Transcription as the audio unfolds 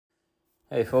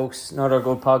Hey folks, another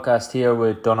good podcast here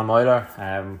with Donna Myler.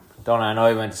 Donna and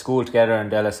I went to school together in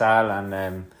De La Salle,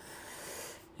 and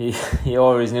he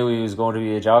always knew he was going to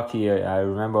be a jockey. I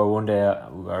remember one day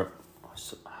I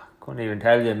couldn't even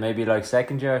tell you, maybe like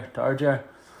second year, third year,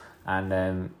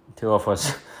 and two of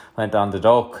us went on the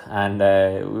duck, and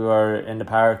we were in the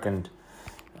park and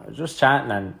just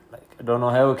chatting, and like I don't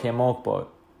know how it came up, but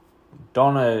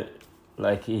Donna,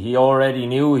 like he already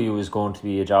knew he was going to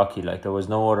be a jockey. Like there was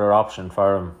no other option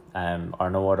for him,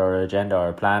 or no other agenda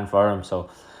or plan for him. So,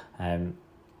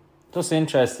 just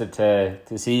interested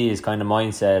to see his kind of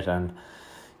mindset and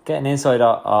get an insight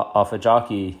off a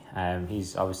jockey.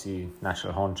 He's obviously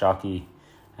national hunt jockey,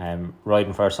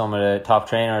 riding for some of the top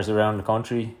trainers around the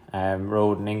country.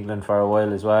 Rode in England for a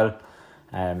while as well.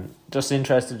 Just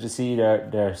interested to see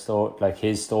their story, like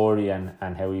his story and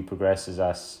how he progresses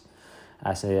as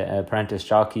an apprentice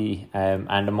jockey,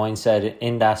 and the mindset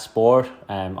in that sport.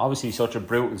 Obviously such a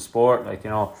brutal sport, like, you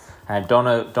know,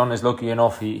 Donna's lucky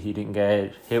enough he didn't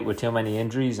get hit with too many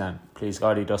injuries, and please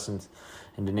God he doesn't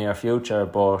in the near future,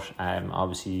 but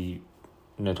obviously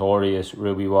notorious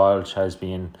Ruby Walsh has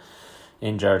been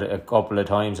injured a couple of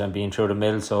times and been through the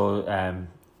mill, so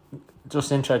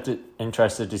just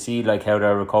interested to see like how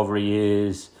their recovery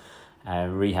is,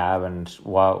 rehab, and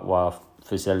what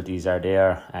facilities are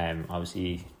there.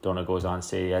 Obviously Donna goes on to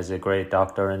say he has a great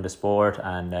doctor in the sport,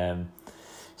 and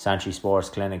Santry Sports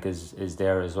Clinic is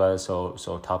there as well,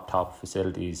 so top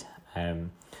facilities.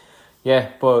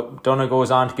 But Donna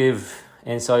goes on to give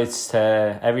insights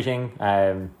to everything,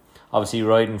 obviously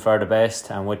riding for the best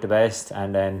and with the best,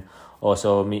 and then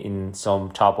also meeting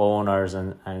some top owners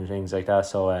and things like that.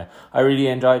 So I really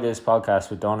enjoyed this podcast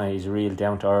with Donna. He's a real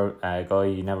down to earth guy.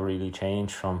 He never really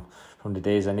changed from the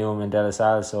days I knew him in De La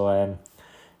Salle. So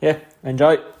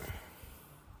enjoy.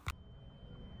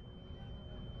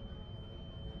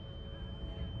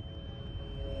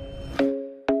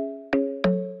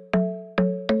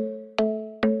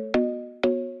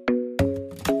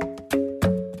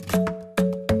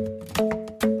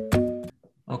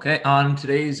 Okay, on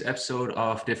today's episode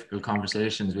of Difficult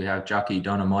Conversations, we have jockey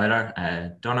Donna Myler.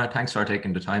 Donna, thanks for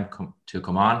taking the time to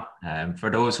come on. For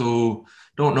those who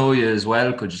don't know you as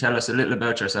well, could you tell us a little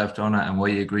about yourself, Donna, and why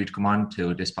you agreed to come on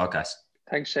to this podcast?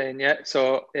 Thanks, Shane.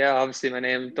 Obviously my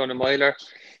name is Donna Myler.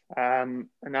 A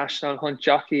national hunt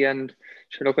jockey, and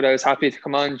sure, look, I was happy to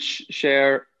come on,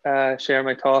 share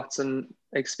my thoughts and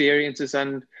experiences,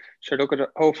 and sure, look,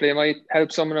 hopefully I might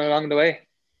help someone along the way.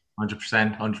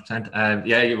 100%.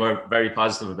 You were very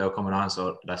positive about coming on,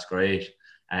 so that's great.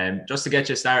 Just to get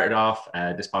you started off,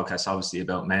 this podcast is obviously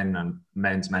about men and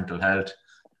men's mental health.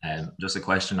 Just a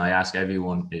question I ask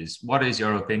everyone is, what is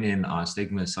your opinion on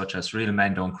stigmas such as real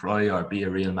men don't cry or be a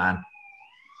real man?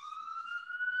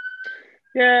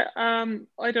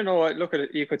 I don't know. Look at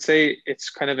it, you could say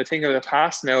it's kind of a thing of the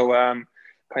past now.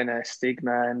 Kind of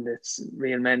stigma, and it's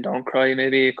real men don't cry.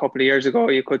 Maybe a couple of years ago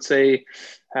you could say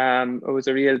it was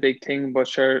a real big thing, but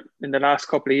sure, in the last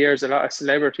couple of years a lot of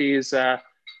celebrities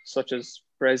such as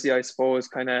Brezzy, I suppose,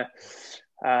 kind of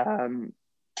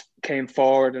came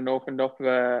forward and opened up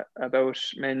about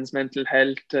men's mental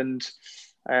health, and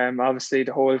obviously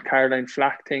the whole Caroline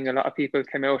Flack thing, a lot of people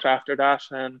came out after that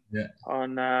and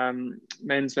on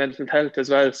men's mental health as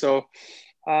well. So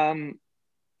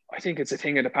I think it's a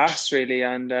thing of the past, really,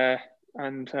 and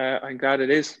I'm glad it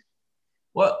is.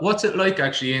 What's it like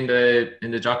actually in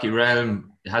the jockey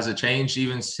realm? Has it changed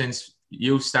even since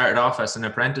you started off as an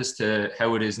apprentice to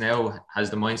how it is now? Has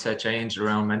the mindset changed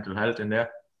around mental health in there?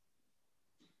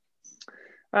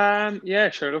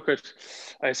 Sure. Look at,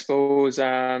 I suppose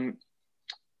it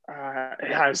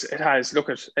has. Look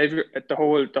at the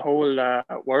whole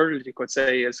world, you could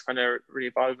say, is kind of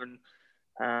revolving.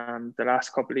 The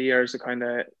last couple of years,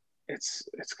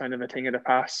 it's kind of a thing of the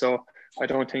past. So I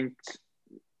don't think,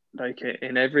 like,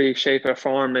 in every shape or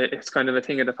form, it's kind of a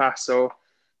thing of the past. So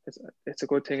it's a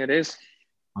good thing it is.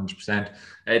 100%.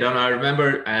 I don't know. I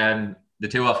remember the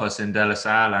two of us in De La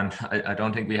Salle, and I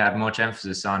don't think we had much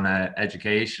emphasis on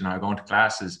education or going to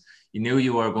classes. You knew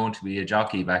you were going to be a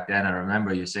jockey back then. I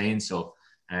remember you saying so.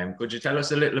 Could you tell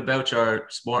us a little about your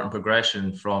sporting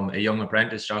progression from a young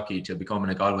apprentice jockey to becoming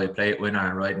a Galway Plate winner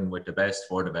and riding with the best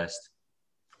for the best?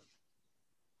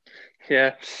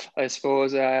 Yeah, I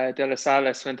suppose De La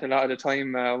Salle spent a lot of the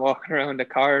time walking around the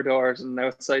corridors and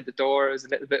outside the doors, a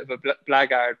little bit of a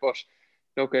blackguard. But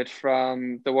look, at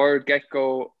from the word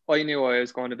get-go, I knew I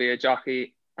was going to be a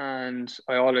jockey, and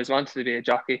I always wanted to be a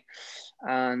jockey.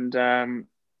 And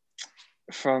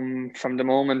from the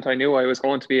moment I knew I was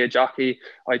going to be a jockey,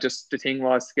 the thing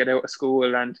was to get out of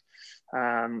school and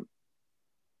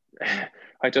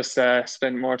I just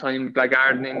spent more time like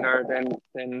gardening there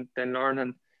than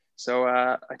learning. So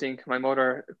I think my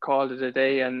mother called it a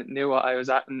day and knew what I was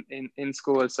at in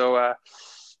school. So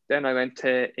then I went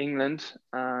to England,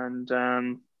 and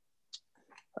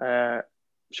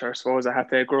sure, I suppose I had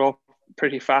to grow up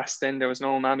pretty fast then. There was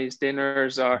no mommy's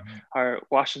dinners or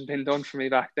washing been done for me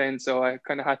back then. So I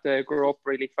kind of had to grow up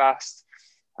really fast.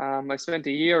 I spent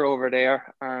a year over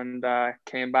there and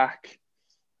came back.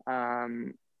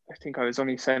 I think I was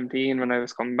only 17 when I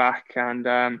was coming back,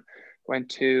 and went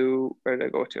to, where did I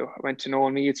go to? I went to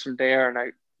Noel Meads from there, and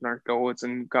I learned loads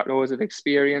and got loads of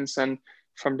experience. And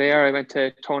from there, I went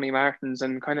to Tony Martin's,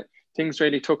 and kind of things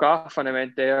really took off when I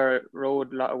went there.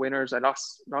 Rode a lot of winners. I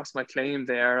lost my claim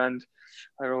there, and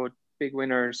I rode big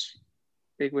winners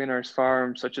for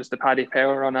him, such as the Paddy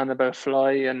Power on Annabelle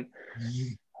Fly,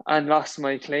 and lost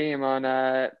my claim on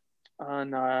a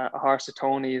horse of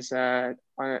Tony's on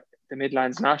the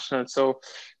Midlands National. So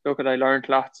look, I learned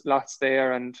lots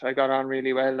there, and I got on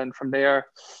really well. And from there,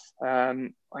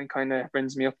 I kind of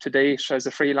brings me up to date as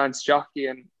a freelance jockey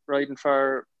and riding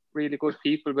for really good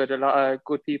people with a lot of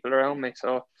good people around me.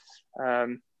 So yeah,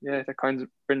 that kind of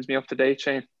brings me up to date,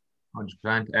 Shane.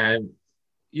 100%.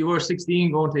 You were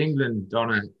 16 going to England,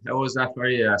 Donna. How was that for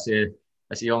you as a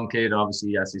young kid?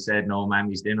 Obviously, as you said, no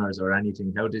mammy's dinners or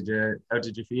anything. How did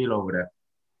you feel over there?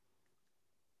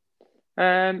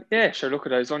 Yeah, sure. Look,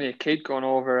 I was only a kid going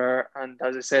over, and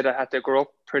as I said, I had to grow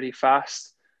up pretty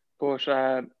fast. But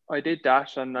I did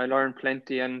that, and I learned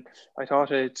plenty, and I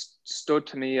thought it stood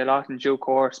to me a lot in due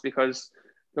course, because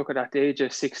look, at the age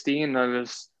of 16, I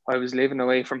was living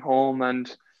away from home,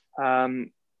 and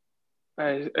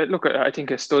I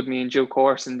think it stood me in due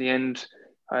course. In the end,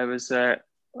 I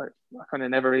kind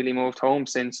of never really moved home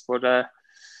since, but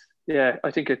yeah, I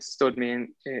think it stood me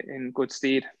in good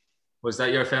stead. Was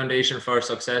that your foundation for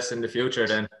success in the future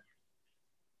then?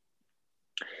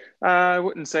 I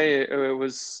wouldn't say it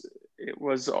was. It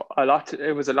was a lot.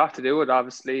 It was a lot to do with.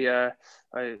 Obviously, as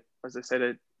I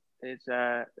said, it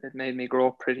made me grow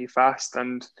up pretty fast,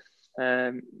 and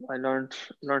I learned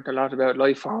a lot about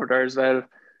life over there as well.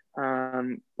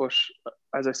 But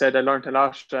as I said, I learned a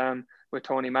lot with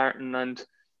Tony Martin, and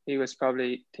he was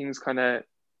probably, things kind of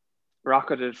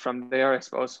rocketed from there, I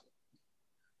suppose.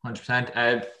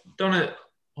 100%. Done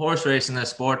horse racing, a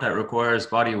sport that requires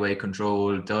body weight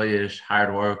control, diet,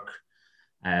 hard work.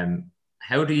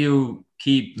 How do you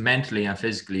keep mentally and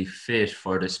physically fit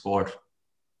for the sport?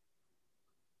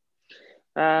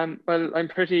 Well, I'm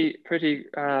pretty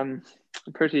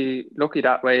lucky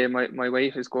that way. My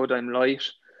weight is good. I'm light.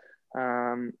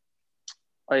 I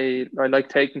like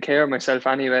taking care of myself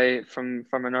anyway from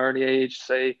an early age.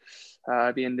 Say,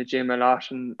 be in the gym a lot,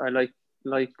 and I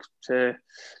like to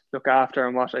look after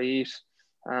and what I eat.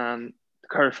 The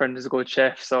girlfriend is a good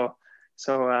chef, so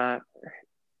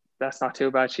that's not too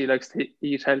bad. She likes to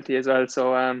eat healthy as well,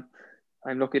 so I'm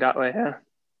lucky that way. Yeah,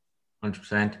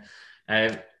 100%.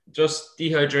 Just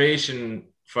dehydration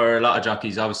for a lot of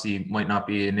jockeys obviously might not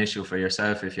be an issue for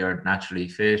yourself if you're naturally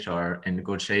fit or in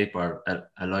good shape or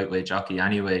a lightweight jockey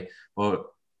anyway. But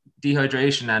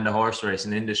dehydration and the horse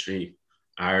racing industry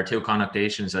are two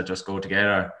connotations that just go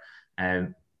together.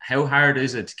 How hard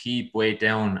is it to keep weight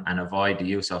down and avoid the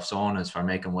use of saunas for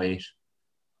making weight?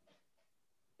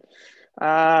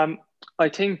 I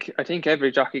think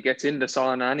every jockey gets in the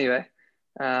sauna anyway.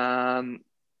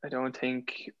 I don't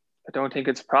think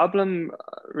it's a problem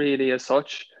really as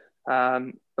such.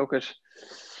 Look at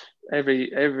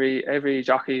every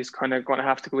jockey is kind of going to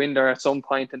have to go in there at some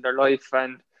point in their life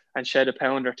and shed a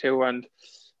pound or two, and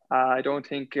I don't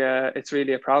think it's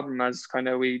really a problem, as kind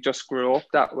of we just grew up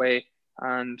that way,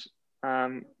 and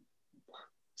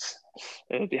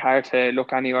it'd be hard to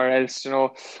look anywhere else. You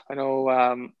know, I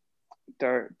know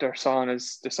their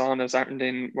saunas, the saunas aren't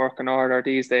in working order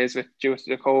these days due to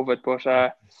the COVID, but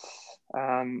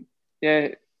yeah,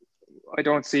 I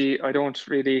don't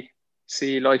really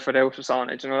see life without a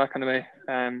sauna, you know, that kind of way.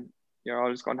 You're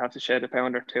always going to have to shed a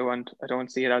pound or two, and I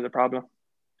don't see it as a problem.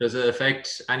 Does it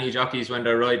affect any jockeys when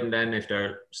they're riding then if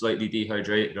they're slightly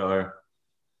dehydrated or?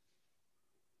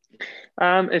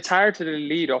 It's hard to the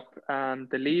lead up.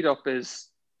 The lead up is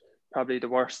probably the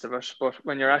worst of it, but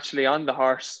when you're actually on the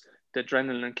horse, the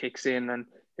adrenaline kicks in, and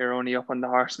you're only up on the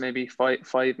horse maybe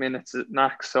five minutes at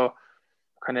max, so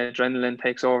kind of adrenaline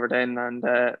takes over then, and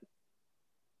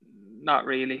not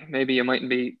really. Maybe you mightn't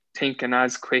be thinking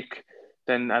as quick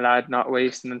than a lad not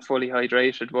wasting and fully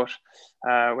hydrated, but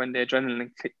when the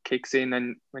adrenaline kicks in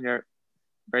and when you're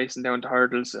racing down the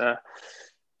hurdles,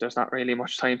 there's not really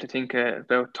much time to think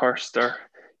about thirst or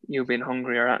you being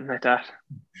hungry or anything like that.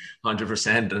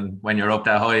 100%. And when you're up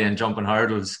that high and jumping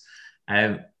hurdles.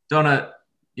 Donna,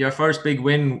 your first big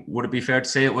win, would it be fair to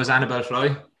say it was Annabelle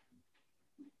Fly?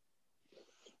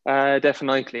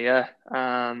 Definitely, yeah.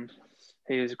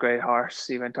 He was a great horse.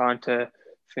 He went on to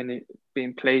finish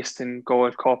being placed in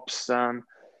Gold Cups,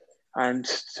 and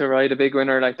to ride a big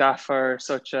winner like that for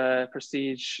such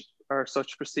prestige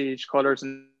colours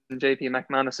in JP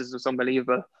McManus's was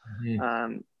unbelievable.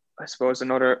 Mm-hmm. I suppose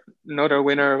another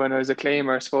winner when I was a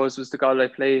claimer, I suppose, was the Galway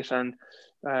Plate, and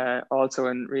also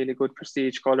in really good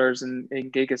prestige colours in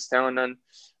Gigastown,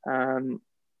 and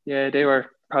they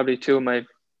were probably two of my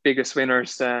biggest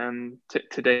winners to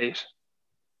date.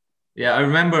 Yeah, I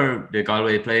remember the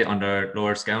Galway Plate under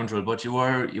Lord Scoundrel, but you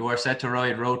were set to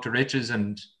ride Road to Riches,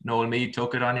 and Noel Meade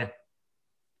took it on you.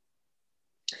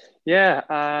 Yeah,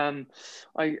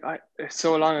 I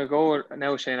so long ago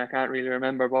now, Shane, I can't really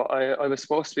remember, but I was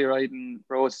supposed to be riding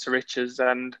Roads to Riches,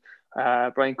 and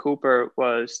Brian Cooper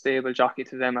was stable jockey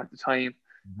to them at the time.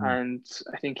 Mm-hmm. And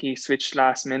I think he switched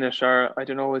last minute, or I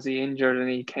don't know, was he injured, and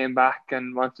he came back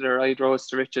and wanted to ride Roads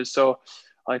to Riches. So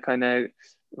I kind of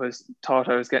thought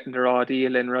I was getting the raw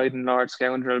deal in riding Lord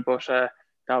Scoundrel, but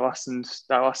that wasn't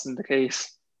the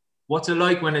case. What's it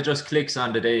like when it just clicks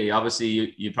on the day?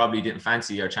 Obviously, you probably didn't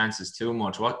fancy your chances too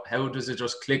much. How does it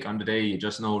just click on the day? You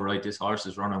just know, right, this horse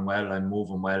is running well, I'm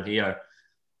moving well here.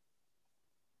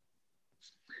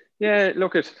 Yeah,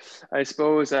 look, I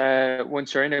suppose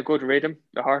once you're in a good rhythm,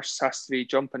 the horse has to be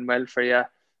jumping well for you.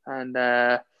 And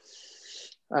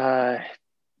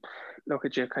look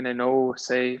at you kind of know,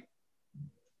 say,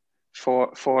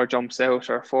 four jumps out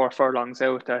or 4 furlongs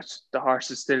out, that the horse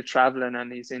is still travelling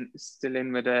and he's still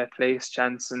in with a place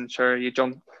chance. And sure, you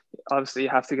jump, obviously you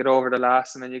have to get over the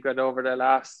last, and then you get over the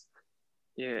last,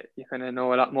 you kind of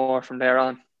know a lot more from there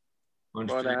on.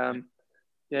 100%.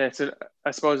 But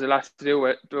I suppose a lot to do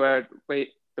with the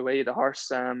way the horse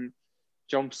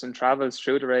jumps and travels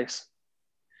through the race.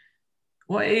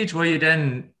 What age were you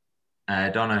then,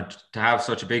 Donna, to have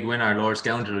such a big winner, Lord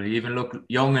Scoundrel? You even look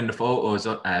young in the photos,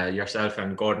 yourself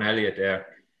and Gordon Elliott there.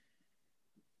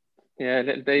 Yeah,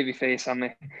 little baby face on me.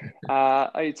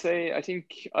 I'd say I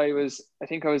think I was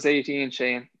 18,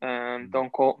 Shane.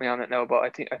 Don't quote me on it now, but I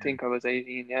think I was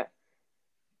 18. Yeah.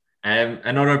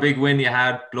 Another big win you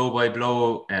had, Blow by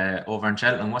Blow, over in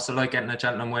Cheltenham. What's it like getting a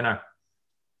Cheltenham winner?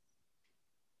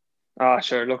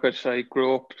 Sure. Look, I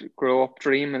grew up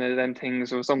dreaming of them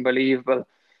things. It was unbelievable.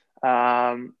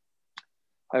 I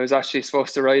was actually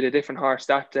supposed to ride a different horse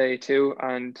that day too,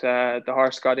 and the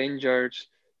horse got injured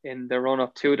in the run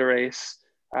up to the race,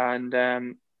 and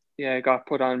got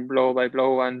put on Blow by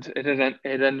Blow, and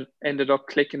it ended up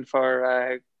clicking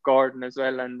for Gordon as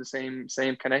well, and the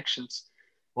same connections.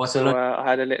 What's it like? I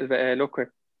had a little bit of luck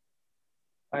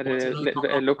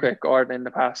with Gordon in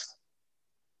the past.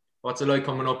 What's it like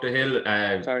coming up the hill?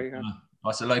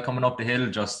 What's it like coming up the hill?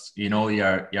 Just,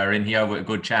 you're in here with a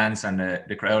good chance, and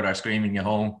the crowd are screaming you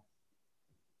home.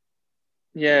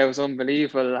 Yeah, it was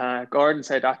unbelievable. Gordon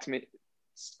said to me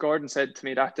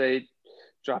that day,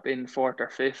 drop in 4th or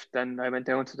 5th, and I went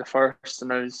down to the 1st,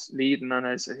 and I was leading, and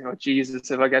I said, Jesus,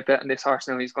 if I get that in this horse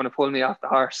now, he's going to pull me off the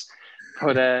horse.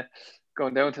 But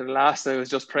going down to the last, I was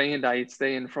just praying that he'd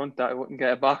stay in front, that I wouldn't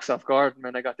get a box off Gordon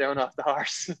when I got down off the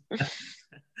horse.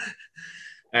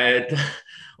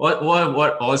 What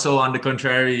also, on the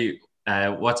contrary,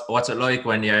 what's it like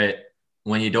when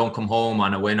you don't come home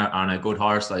on a winner, on a good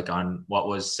horse, like on what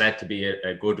was set to be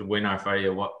a good winner for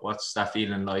you? What's that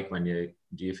feeling like? When do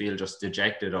you feel just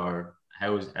dejected, or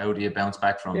how do you bounce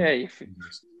back from? Look,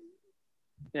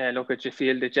 you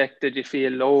feel dejected, you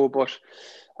feel low, but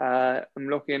I'm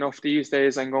lucky enough these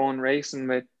days I'm going racing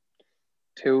with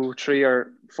 2, 3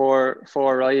 or 4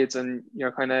 rides, and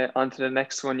you're kind of onto the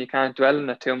next one. You can't dwell on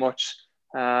it too much,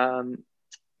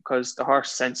 because the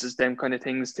horse senses them kind of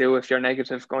things too. If you're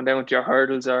negative going down to your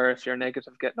hurdles, or if you're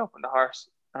negative getting up on the horse,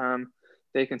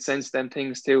 they can sense them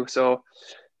things too. So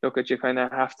look, you kind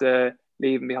of have to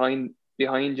leave them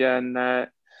behind you, and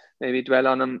maybe dwell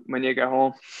on them when you get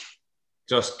home.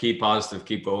 Just keep positive,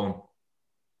 keep going.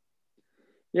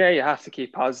 Yeah, you have to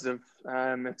keep positive.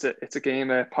 It's a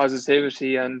game of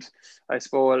positivity, and I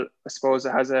suppose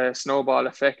it has a snowball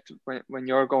effect. When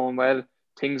you're going well,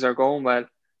 things are going well,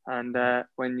 and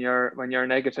when you're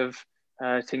negative,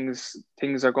 things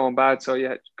are going bad. So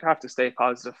you have to stay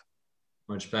positive.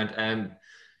 100%.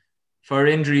 For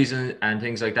injuries and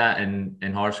things like that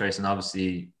in horse racing,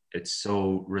 obviously it's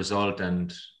so result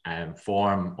and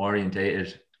form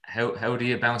orientated. How do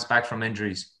you bounce back from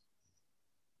injuries?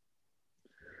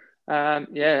 I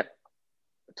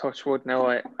touch wood now,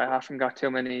 I haven't got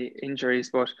too many injuries,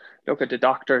 but look at the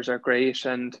doctors are great,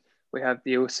 and we have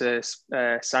the use of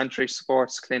Santry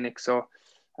Sports Clinic. So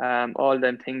all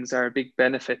them things are a big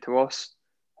benefit to us.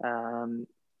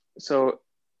 So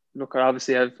look, I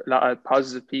obviously have a lot of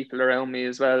positive people around me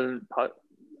as well,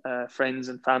 friends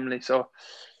and family. So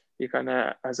you kind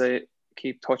of, as I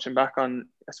keep touching back on,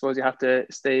 I suppose you have to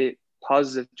stay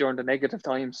positive during the negative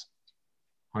times.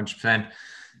 100%.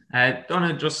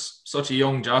 Donna, just such a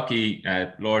young jockey,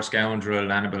 Lord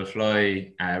Scoundrel, Annabelle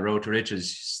Fly, Road to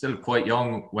Riches, still quite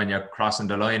young when you're crossing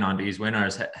the line on these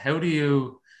winners. How do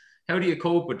you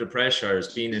cope with the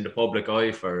pressures being in the public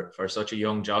eye for such a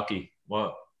young jockey?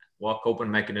 What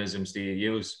coping mechanisms do you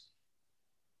use?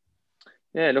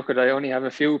 Yeah, look, I only have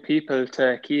a few people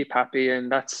to keep happy,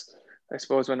 and that's, I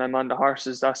suppose, when I'm on the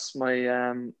horses, that's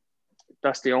my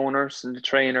that's the owners and the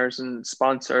trainers and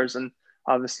sponsors, and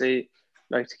obviously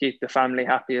like to keep the family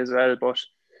happy as well. But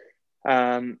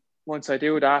once I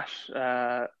do that,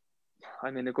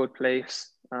 I'm in a good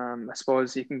place. I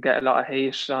suppose you can get a lot of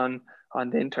hate on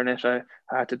the internet. I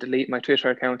had to delete my Twitter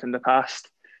account in the past.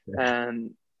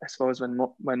 I suppose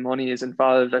when money is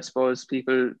involved, I suppose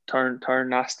people turn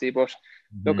nasty. But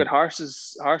look at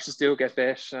horses. Horses do get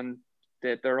bit, and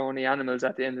they're only animals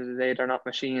at the end of the day. They're not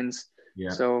machines.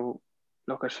 Yeah. So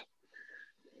look at,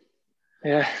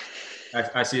 yeah.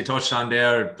 I see you touched on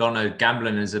there, Donna,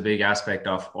 gambling is a big aspect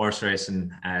of horse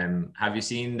racing. Have you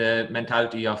seen the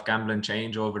mentality of gambling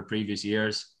change over previous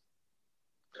years?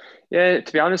 Yeah,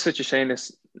 to be honest with you, Shane,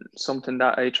 it's something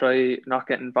that I try not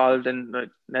get involved in. I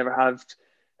never have.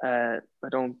 I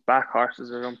don't back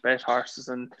horses, I don't bet horses,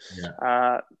 and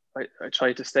I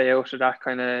try to stay out of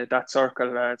that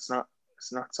circle. It's not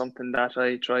something that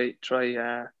I try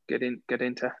get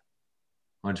into.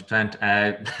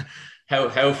 100%.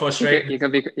 How frustrating?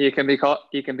 You can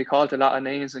be called a lot of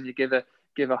names when you give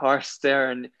a horse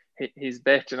there and he's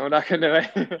bet, that kind of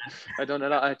way. I done a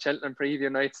lot of Cheltenham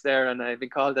preview nights there, and I've been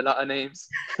called a lot of names.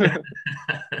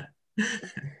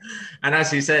 And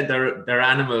as you said, they're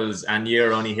animals and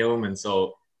you're only human.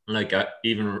 So like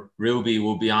even Ruby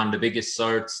will be on the biggest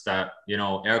certs that,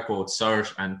 air quotes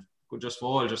cert, and could just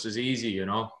fall just as easy,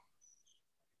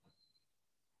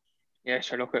 Yeah,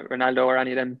 sure. Look at Ronaldo or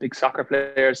any of them big soccer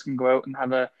players can go out and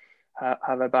have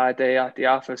a bad day at the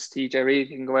office. TJ Reid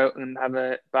can go out and have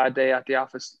a bad day at the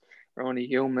office. We're only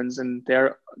humans, and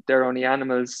they're only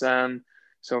animals.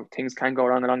 So things can go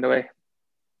wrong along the way.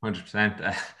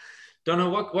 100%. Don't know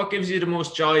what gives you the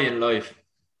most joy in life.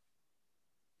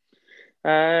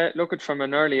 Look, from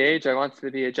an early age, I wanted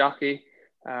to be a jockey.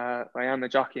 I am a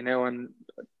jockey now, and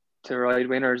to ride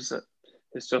winners,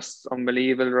 it's just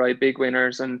unbelievable. Ride big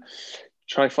winners and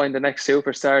try find the next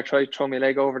superstar. Try throw my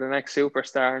leg over the next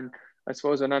superstar. And I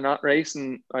suppose when I'm not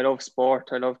racing, I love sport.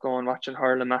 I love going watching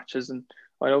hurling matches, and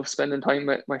I love spending time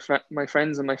with my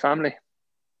friends and my family.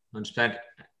 100%.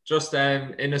 Just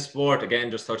in a sport, again,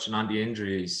 just touching on the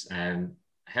injuries,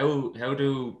 how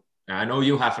do, I know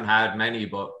you haven't had many,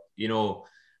 but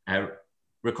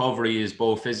recovery is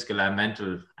both physical and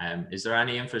mental. Is there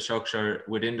any infrastructure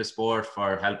within the sport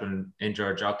for helping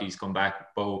injured jockeys come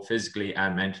back both physically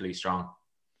and mentally strong?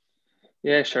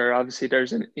 Yeah, sure. Obviously,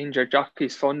 there's an injured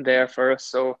jockeys fund there for us,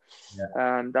 so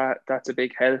that's a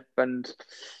big help, and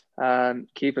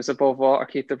keep us above water,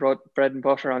 keep the bread and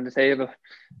butter on the table.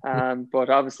 But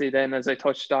obviously, then as I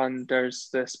touched on, there's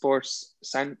the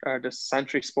the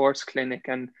Santry Sports Clinic,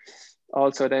 and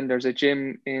also then there's a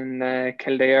gym in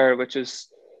Kildare, which is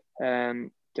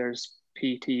there's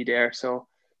PT there. So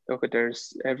look,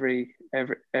 there's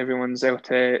everyone's out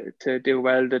to do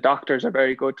well. The doctors are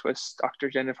very good to us. Dr.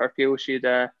 Jennifer Pugh, she'd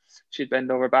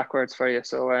bend over backwards for you.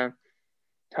 So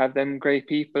to have them great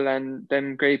people and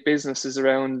them great businesses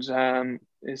around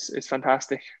is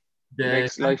fantastic. It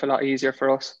makes life a lot easier for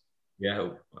us. Yeah,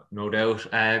 no doubt.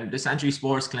 The Santry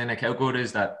Sports Clinic, how good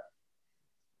is that?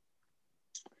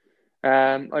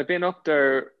 I've been up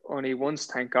there only once,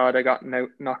 thank God. I got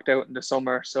knocked out in the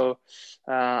summer, so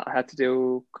I had to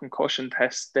do concussion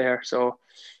tests there. So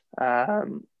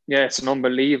it's an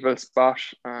unbelievable spot.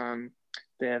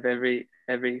 They have every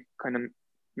kind of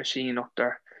machine up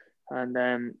there,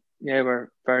 and we're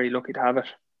very lucky to have it.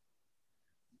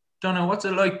 Donna, what's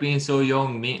it like being so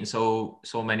young, meeting so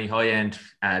many high-end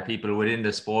people within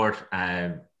the sport?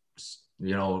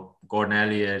 Gordon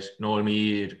Elliott, Noel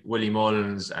Meade, Willie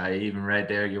Mullins. I even read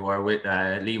there you were with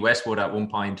Lee Westwood at one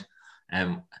point.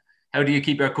 How do you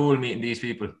keep your cool meeting these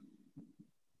people?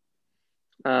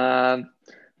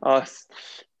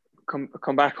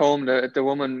 come back home, the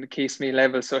woman keeps me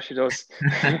level, so she does.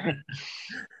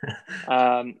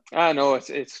 I know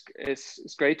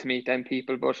it's great to meet them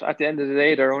people, but at the end of the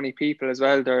day, they're only people as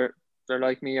well. They're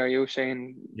like me or you,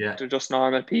 Shane. Yeah. They're just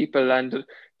normal people, and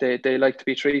they like to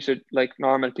be treated like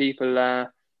normal people.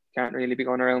 Can't really be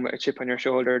going around with a chip on your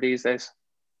shoulder these days.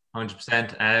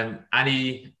 100%.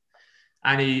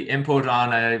 Any input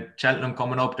on Cheltenham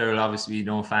coming up? There will obviously be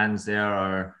no fans there,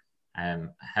 or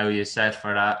how are you set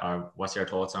for that, or what's your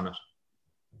thoughts on it?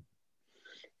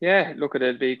 Yeah, look,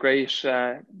 it'd be great.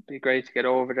 Be great to get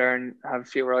over there and have a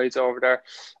few rides over there.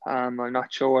 I'm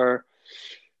not sure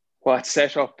what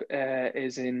setup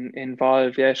is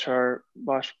involved yet, or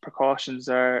what precautions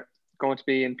are going to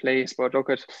be in place. But look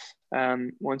at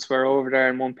once we're over there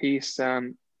in one piece,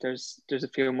 there's a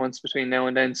few months between now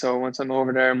and then. So once I'm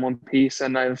over there in one piece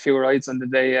and I have a few rides on the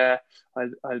day,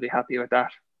 I'll be happy with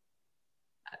that.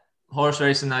 Horse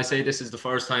racing, I say this is the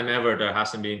first time ever there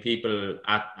hasn't been people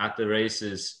at the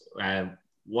races.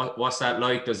 What's that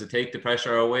like? Does it take the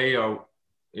pressure away, or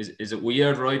is it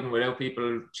weird riding without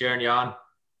people cheering you on?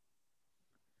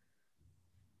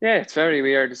 Yeah, it's very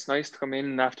weird. It's nice to come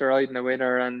in after riding a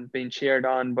winner and being cheered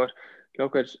on, but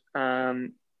look at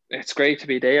it's great to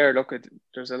be there. Look at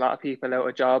there's a lot of people out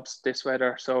of jobs this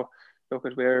weather, so look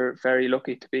at we're very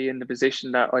lucky to be in the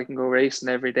position that I can go racing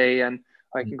every day and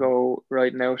I can go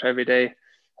riding out every day.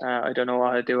 I don't know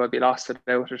what I'd do. I'd be lost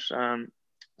without it.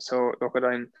 So look at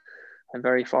I'm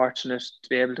very fortunate to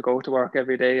be able to go to work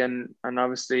every day and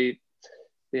obviously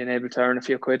being able to earn a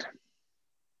few quid.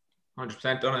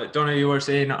 100%. Donna, you were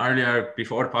saying earlier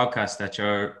before the podcast that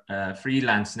you're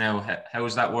freelance now. How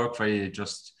does that work for you?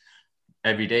 Just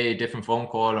every day, different phone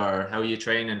call, or how are you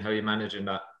training? How are you managing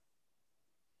that?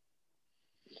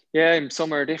 Yeah, I'm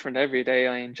somewhere different every day.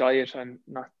 I enjoy it. I'm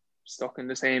not stuck in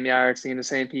the same yard, seeing the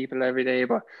same people every day,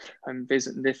 but I'm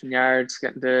visiting different yards,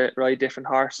 getting to ride different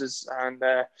horses, and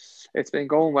it's been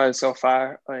going well so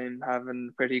far. I'm having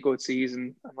a pretty good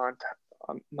season. I'm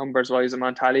on numbers wise, I'm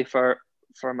on tally for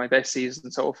my best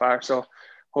season so far. So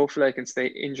hopefully I can stay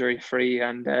injury free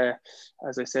and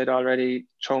as I said already,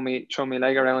 throw me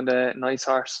leg around a nice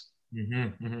horse.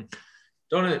 Mm-hmm, mm-hmm.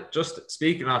 Donna, just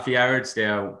speaking of yards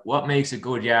there, what makes a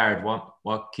good yard?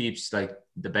 What keeps like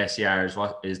the best yards?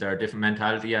 What is there a different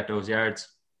mentality at those yards?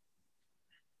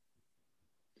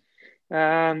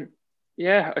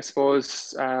 Yeah, I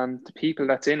suppose the people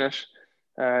that's in it,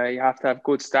 you have to have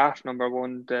good staff. Number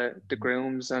one, the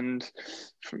grooms, and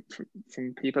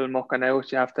from people mucking out,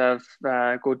 you have to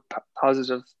have good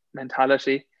positive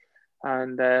mentality.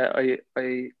 And I'd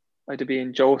be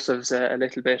in Joseph's a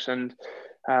little bit, and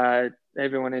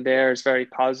everyone in there is very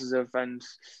positive, and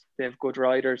they have good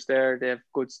riders there. They have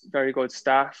very good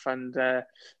staff, and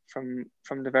from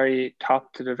the very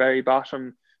top to the very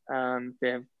bottom, they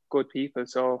have good people.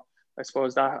 So I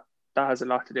suppose that has a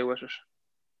lot to do with it.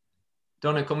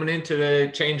 Donna, coming into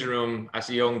the changing room as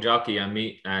a young jockey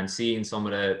and seeing some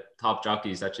of the top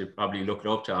jockeys that you probably looked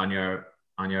up to on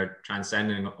your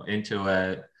transcending into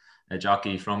a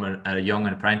jockey from a young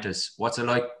apprentice, what's it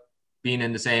like being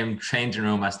in the same changing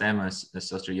room as them as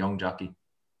such a young jockey?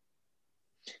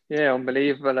 Yeah,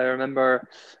 unbelievable. I remember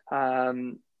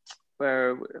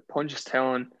where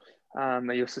Punchestown,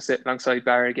 I used to sit alongside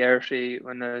Barry Geraghty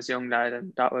when I was a young lad,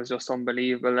 and that was just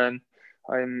unbelievable. And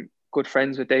I'm good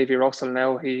friends with Davy Russell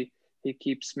now. He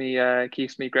keeps me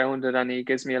grounded, and he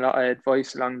gives me a lot of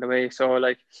advice along the way. So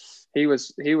like he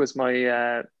was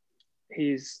my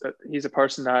he's a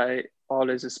person that I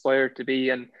always aspired to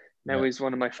be, and now he's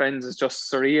one of my friends. It's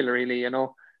just surreal, really, you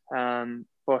know.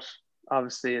 But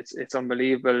obviously, it's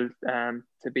unbelievable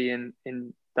to be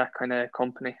in that kind of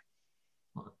company.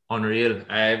 Unreal.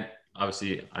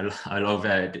 Obviously, I love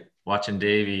watching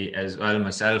Davy as well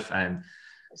myself.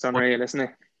 It's unreal, isn't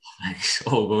it?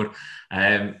 So good.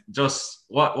 Just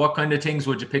what kind of things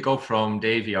would you pick up from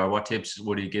Davy, or what tips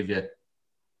would he give you?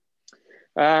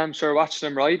 Sure, watching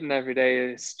him riding every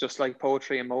day is just like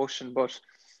poetry in motion. But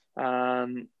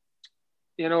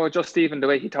you know, just even the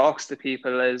way he talks to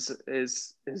people is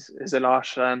a lot.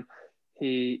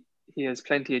 He has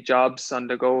plenty of jobs on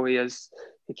the go.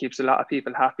 He keeps a lot of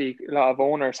people happy, a lot of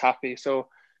owners happy. So,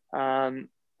 and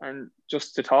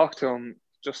just to talk to him,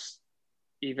 just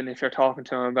even if you're talking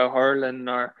to him about hurling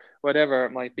or whatever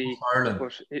it might be,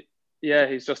 but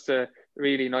he's just a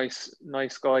really nice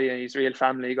guy, and he's a real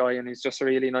family guy, and he's just a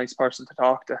really nice person to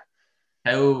talk to.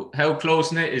 How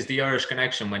close knit is the Irish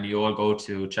connection when you all go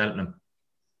to Cheltenham?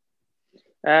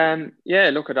 Yeah,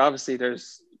 look, at obviously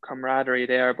there's camaraderie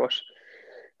there, but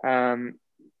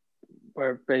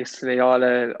we're basically all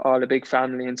a big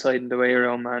family inside in the weigh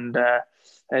room, and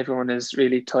everyone is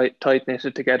really tight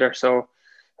knitted together. So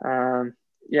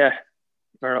yeah,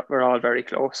 we're all very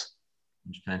close.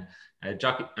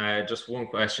 Jockey, just one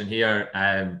question here.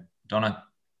 Donna,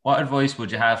 what advice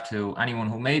would you have to anyone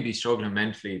who may be struggling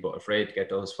mentally but afraid to get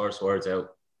those first words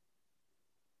out?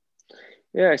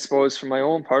 Yeah, I suppose from my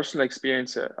own personal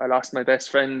experience, I lost my best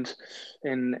friend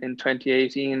in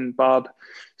 2018, Bob.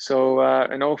 So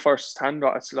I know firsthand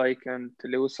what it's like, and to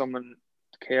lose someone,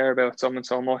 to care about someone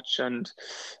so much. And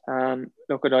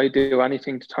look, could I do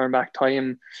anything to turn back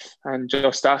time and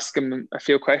just ask him a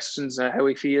few questions, how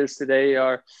he feels today,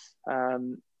 or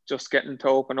just getting to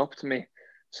open up to me.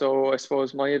 So I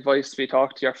suppose my advice to be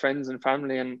talk to your friends and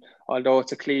family. And although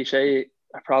it's a cliche,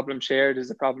 a problem shared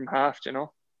is a problem halved,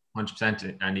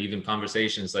 100%. And even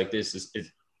conversations like this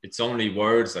it's only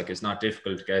words. Like, it's not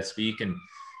difficult to get speaking.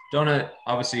 Donna,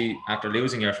 obviously after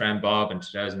losing your friend Bob in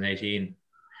 2018,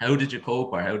 how did you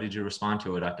cope, or how did you respond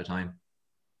to it at the time?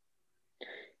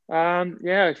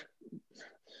 Yeah,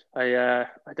 I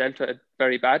dealt with it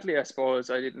very badly. I suppose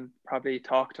I didn't probably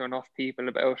talk to enough people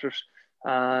about it,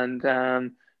 and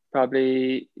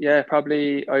probably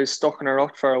I was stuck in a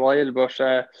rut for a while,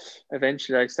 but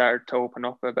eventually I started to open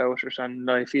up about it, and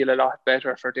I feel a lot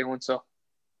better for doing so.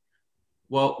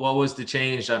 What was the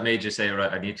change that made you say,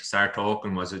 right, I need to start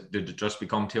talking? Did it just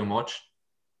become too much?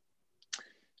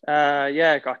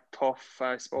 Yeah, it got tough.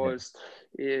 I suppose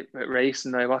with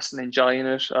racing, I wasn't enjoying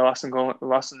it. I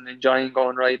wasn't enjoying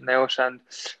going riding out, and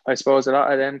I suppose a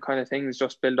lot of them kind of things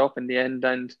just build up in the end.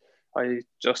 And I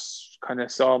just kind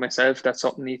of saw myself that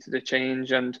something needed to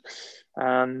change. And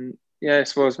yeah, I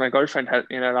suppose my girlfriend helped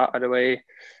me in a lot of the way.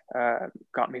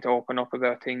 Got me to open up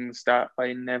about things that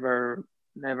I never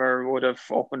would have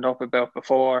opened up about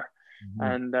before,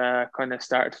 and kind of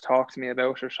started to talk to me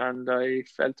about it. And I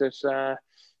felt it.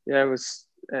 Yeah,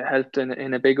 it helped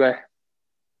in a big way.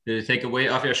 Did it take a weight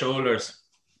off your shoulders?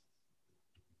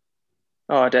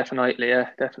 Oh, definitely, yeah,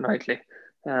 definitely.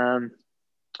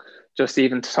 Just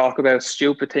even to talk about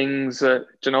stupid things,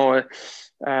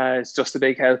 it's just a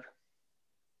big help.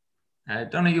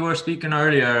 Donna, you were speaking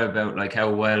earlier about like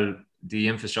how well the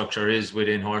infrastructure is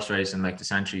within horse racing, like the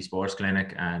Century Sports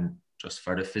Clinic, and just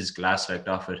for the physical aspect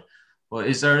of it. But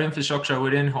is there infrastructure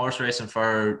within horse racing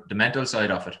for the mental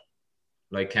side of it?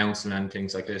 Like counseling and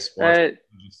things like this?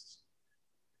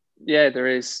 Yeah, there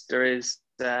is,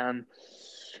 and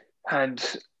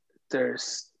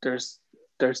there's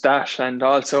that, and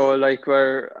also like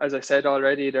where, as I said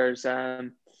already, there's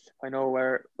I know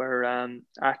we're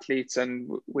athletes and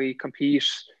we compete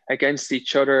against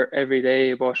each other every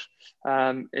day, but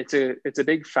it's a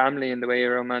big family in the weigh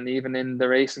room, and even in the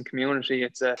racing community,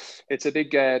 it's a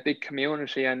big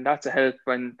community, and that's a help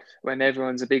when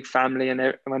everyone's a big family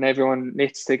and when everyone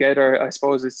knits together. I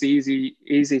suppose it's easy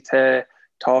to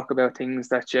talk about things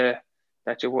that you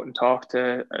wouldn't talk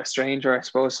to a stranger, I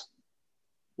suppose.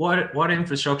 What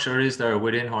infrastructure is there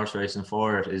within horse racing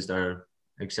for it? Is there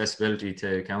accessibility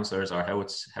to counsellors, or how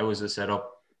is it set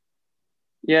up?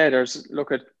 Yeah,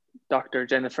 look at Dr.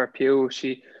 Jennifer Pugh.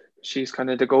 She's kind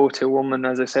of the go-to woman.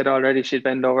 As I said already, she'd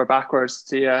bend over backwards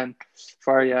to you and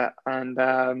for you,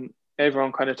 and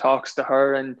everyone kind of talks to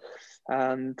her. And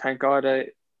thank God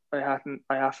I haven't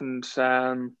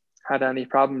had any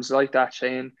problems like that,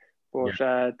 Shane. But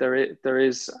yeah. There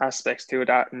is aspects to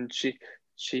that, and she'd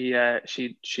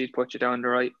put you down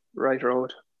the right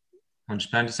road.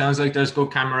 100%. It sounds like there's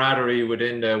good camaraderie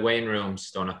within the weighing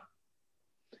rooms, Donna.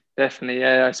 Definitely,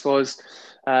 yeah. I suppose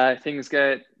things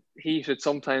get heated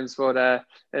sometimes, but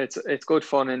it's good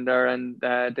fun in there, and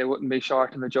they wouldn't be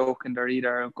short of a joke in there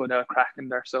either, a good crack in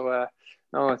there. So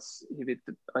no,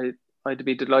 I'd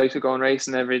be delighted going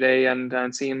racing every day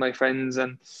and seeing my friends,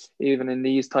 and even in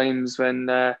these times when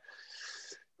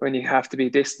you have to be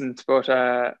distant, but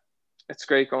it's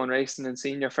great going racing and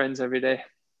seeing your friends every day.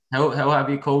 How have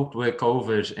you coped with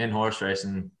COVID in horse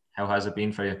racing? How has it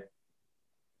been for you?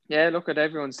 Yeah, look, at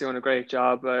everyone's doing a great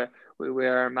job. We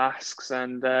wear masks,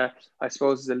 and I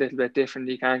suppose it's a little bit different.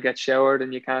 You can't get showered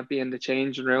and you can't be in the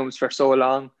changing rooms for so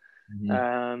long.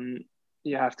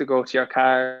 You have to go to your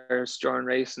cars during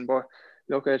racing. But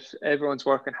look, at everyone's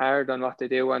working hard on what they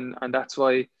do, and that's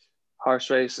why horse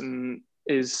racing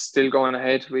is still going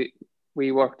ahead.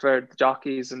 We worked for the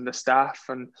jockeys and the staff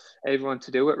and everyone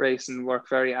to do it racing, work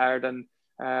very hard, and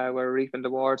we're reaping the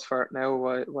rewards for it now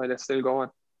while it's still going.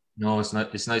 No, it's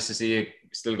not. It's nice to see you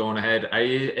still going ahead. Are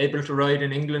you able to ride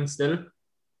in England still?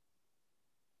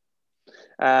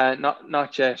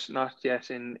 Not yet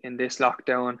in this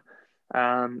lockdown.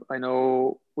 I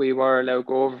know we were allowed to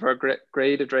go over for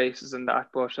graded races and that,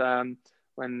 but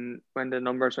when the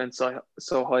numbers went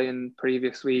so high in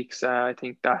previous weeks, I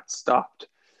think that stopped.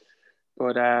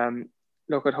 But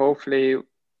look, at hopefully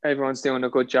everyone's doing a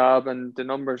good job, and the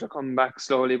numbers are coming back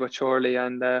slowly but surely,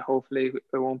 and hopefully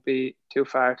it won't be too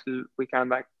far till we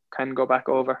can go back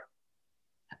over.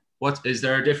 What is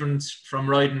there a difference from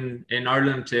riding in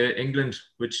Ireland to England?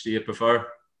 Which do you prefer?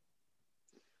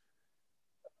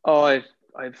 Oh, I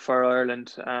prefer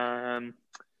Ireland.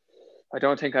 I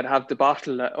don't think I'd have the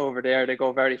bottle over there. They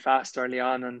go very fast early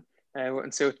on, and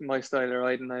wouldn't suit my style of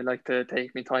riding. I like to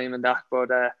take my time in that. But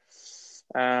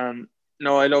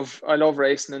no, I love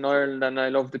racing in Ireland, and I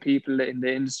love the people in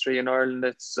the industry in Ireland.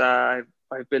 It's I've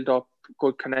built up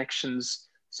good connections,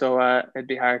 so it'd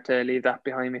be hard to leave that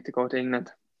behind me to go to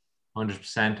England.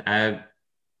 100%.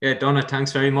 Yeah, Donna,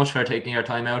 thanks very much for taking your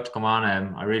time out to come on.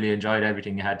 I really enjoyed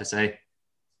everything you had to say.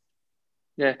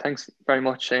 Yeah, thanks very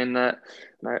much, Shane. I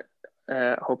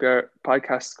hope your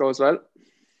podcast goes well.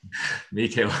 Me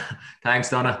too. Thanks,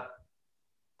 Donna.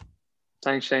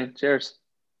 Thanks, Shane. Cheers.